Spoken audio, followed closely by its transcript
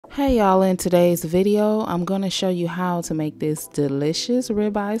Hey y'all, in today's video I'm going to show you how to make this delicious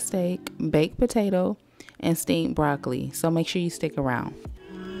ribeye steak, baked potato, and steamed broccoli, so make sure you stick around.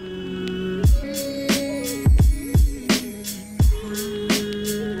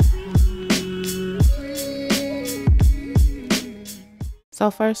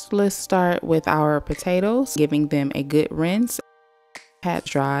 So first let's start with our potatoes, giving them a good rinse. Pat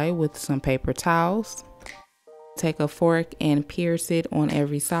dry with some paper towels. Take a fork and pierce it on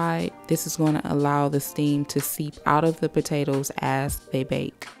every side. This is going to allow the steam to seep out of the potatoes as they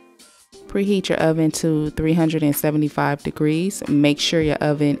bake. Preheat your oven to 375 degrees. Make sure your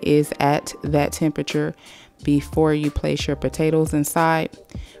oven is at that temperature before you place your potatoes inside.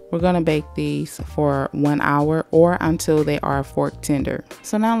 We're going to bake these for 1 hour or until they are fork tender.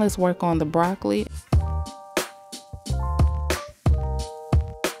 So now let's work on the broccoli.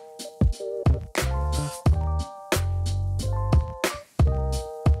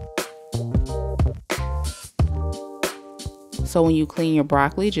 So when you clean your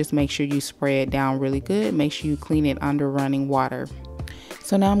broccoli, just make sure you spray it down really good. Make sure you clean it under running water.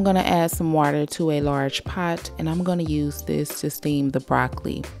 So now I'm going to add some water to a large pot, and I'm going to use this to steam the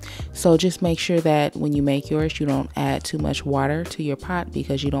broccoli. So just make sure that when you make yours, you don't add too much water to your pot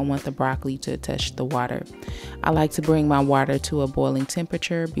because you don't want the broccoli to touch the water. I like to bring my water to a boiling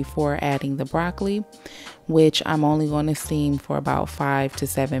temperature before adding the broccoli, which I'm only going to steam for about 5 to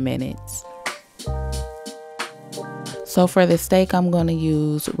 7 minutes. So for the steak, I'm going to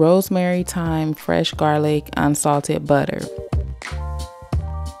use rosemary, thyme, fresh garlic, unsalted butter.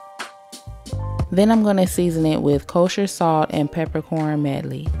 Then I'm going to season it with kosher salt and peppercorn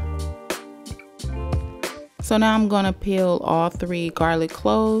medley. So now I'm going to peel all 3 garlic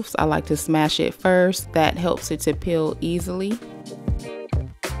cloves. I like to smash it first. That helps it to peel easily.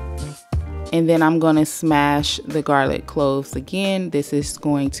 And then I'm going to smash the garlic cloves again. This is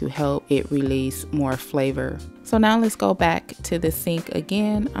going to help it release more flavor. So now let's go back to the sink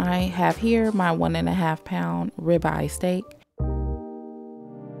again. I have here my 1.5 pound ribeye steak.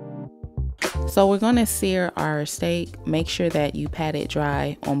 So we're going to sear our steak. Make sure that you pat it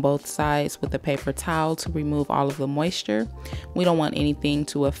dry on both sides with a paper towel to remove all of the moisture. We don't want anything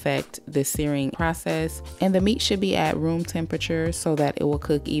to affect the searing process. And the meat should be at room temperature so that it will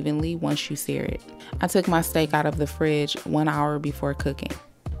cook evenly once you sear it. I took my steak out of the fridge 1 hour before cooking.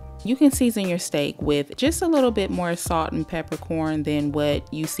 You can season your steak with just a little bit more salt and peppercorn than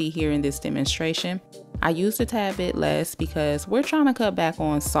what you see here in this demonstration. I used a tad bit less because we're trying to cut back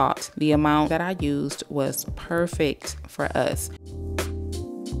on salt. The amount that I used was perfect for us.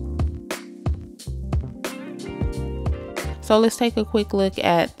 So let's take a quick look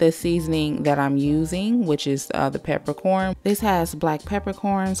at the seasoning that I'm using, which is the peppercorn. This has black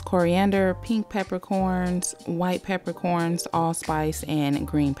peppercorns, coriander, pink peppercorns, white peppercorns, allspice, and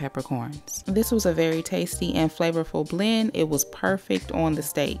green peppercorns. This was a very tasty and flavorful blend. It was perfect on the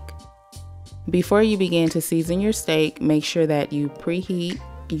steak. Before you begin to season your steak, make sure that you preheat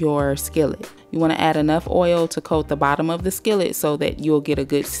your skillet. You want to add enough oil to coat the bottom of the skillet so that you'll get a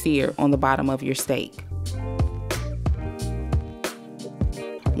good sear on the bottom of your steak.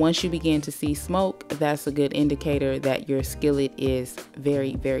 Once you begin to see smoke, that's a good indicator that your skillet is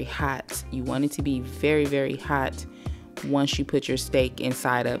very, very hot. You want it to be very, very hot once you put your steak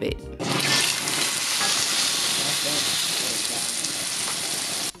inside of it.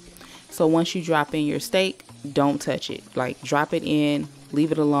 So once you drop in your steak, don't touch it. Like, drop it in,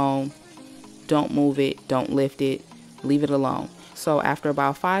 leave it alone. Don't move it, don't lift it, leave it alone. So after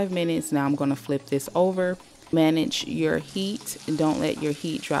about 5 minutes, now I'm going to flip this over. Manage your heat. Don't let your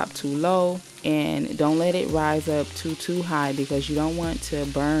heat drop too low, and don't let it rise up too high because you don't want to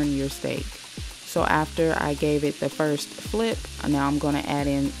burn your steak. So after I gave it the first flip, now I'm going to add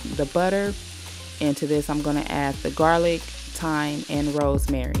in the butter. And to this, I'm going to add the garlic, thyme, and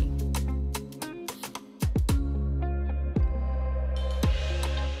rosemary.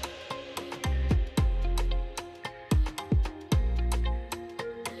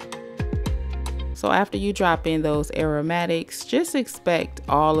 So after you drop in those aromatics, just expect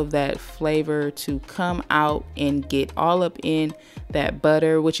all of that flavor to come out and get all up in that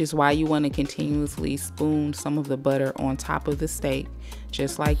butter, which is why you want to continuously spoon some of the butter on top of the steak,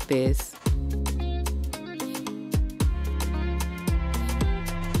 just like this.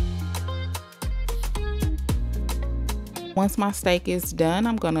 Once my steak is done,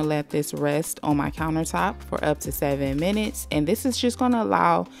 I'm going to let this rest on my countertop for up to 7 minutes. And this is just going to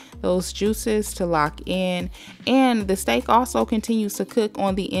allow those juices to lock in. And the steak also continues to cook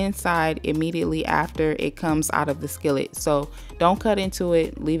on the inside immediately after it comes out of the skillet. So don't cut into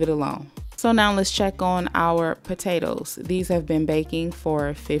it, leave it alone. So now let's check on our potatoes. These have been baking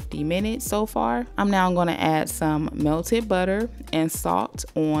for 50 minutes so far. I'm now going to add some melted butter and salt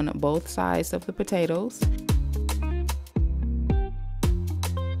on both sides of the potatoes.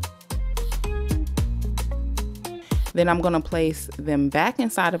 Then I'm going to place them back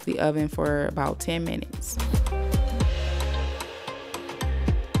inside of the oven for about 10 minutes.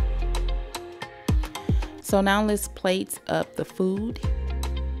 So now let's plate up the food.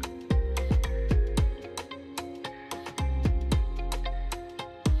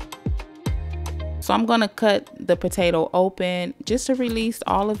 So I'm gonna cut the potato open just to release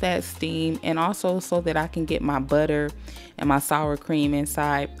all of that steam, and also so that I can get my butter and my sour cream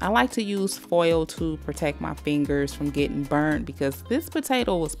inside. I like to use foil to protect my fingers from getting burnt because this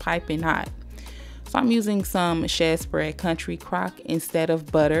potato was piping hot. So I'm using some shed spread country crock instead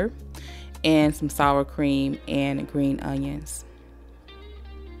of butter, and some sour cream and green onions.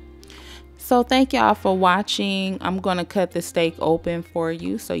 So thank y'all for watching. I'm gonna cut the steak open for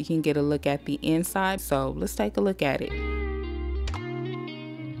you so you can get a look at the inside. So let's take a look at it.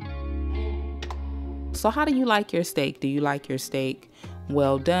 So how do you like your steak? Do you like your steak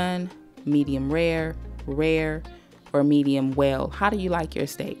well done, medium rare, or medium well? How do you like your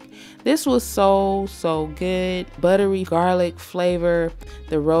steak? This was so good. Buttery garlic flavor,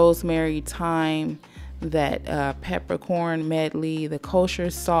 the rosemary, thyme, that peppercorn medley, the kosher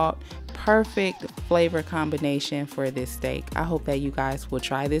salt. Perfect flavor combination for this steak. I hope that you guys will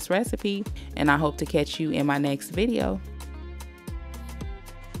try this recipe, and I hope to catch you in my next video.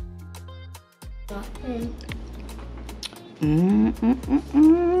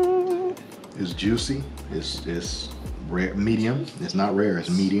 It's juicy. It's rare, medium. It's not rare.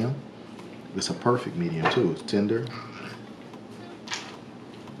 It's medium. It's a perfect medium too. It's tender.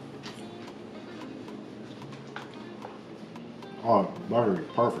 Oh, buttery,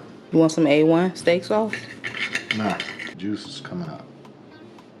 perfect. You want some A1 steak sauce? Nah, juice is coming out.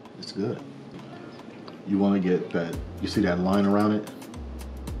 It's good. You want to get that, you see that line around it?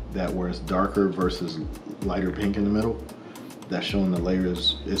 That where it's darker versus lighter pink in the middle? That's showing the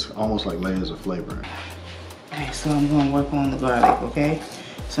layers, it's almost like layers of flavor. Okay, so I'm going to work on the garlic, okay?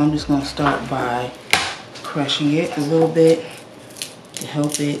 So I'm just going to start by crushing it a little bit to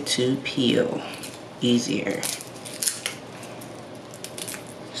help it to peel easier.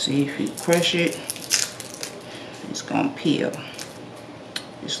 See, if you crush it, it's gonna peel.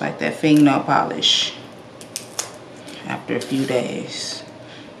 Just like that fingernail polish after a few days.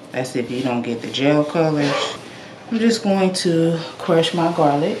 That's if you don't get the gel colors. I'm just going to crush my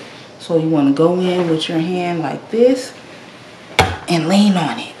garlic. So you wanna go in with your hand like this and lean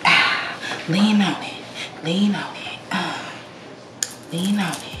on it. Lean on it, lean on it, lean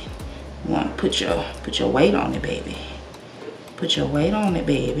on it. You wanna put your weight on it, baby. Put your weight on it,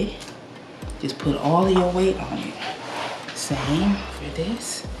 baby. Just put all of your weight on it. Same for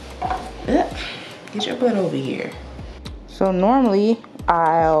this. Get your butt over here. So normally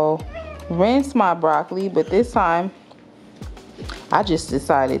I'll rinse my broccoli, but this time I just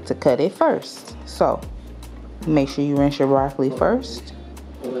decided to cut it first. So make sure you rinse your broccoli first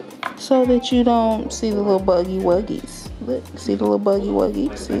so that you don't see the little buggy wuggies. Look, see the little buggy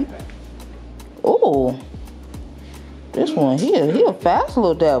wuggies, see? Oh. This one here, he a fast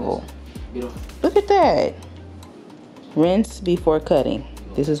little devil. Look at that. Rinse before cutting.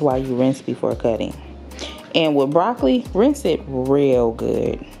 This is why you rinse before cutting. And with broccoli, rinse it real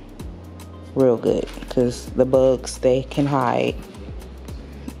good. Real good. Because the bugs, they can hide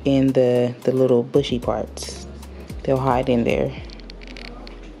in the little bushy parts. They'll hide in there.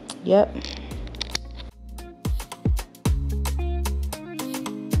 Yep.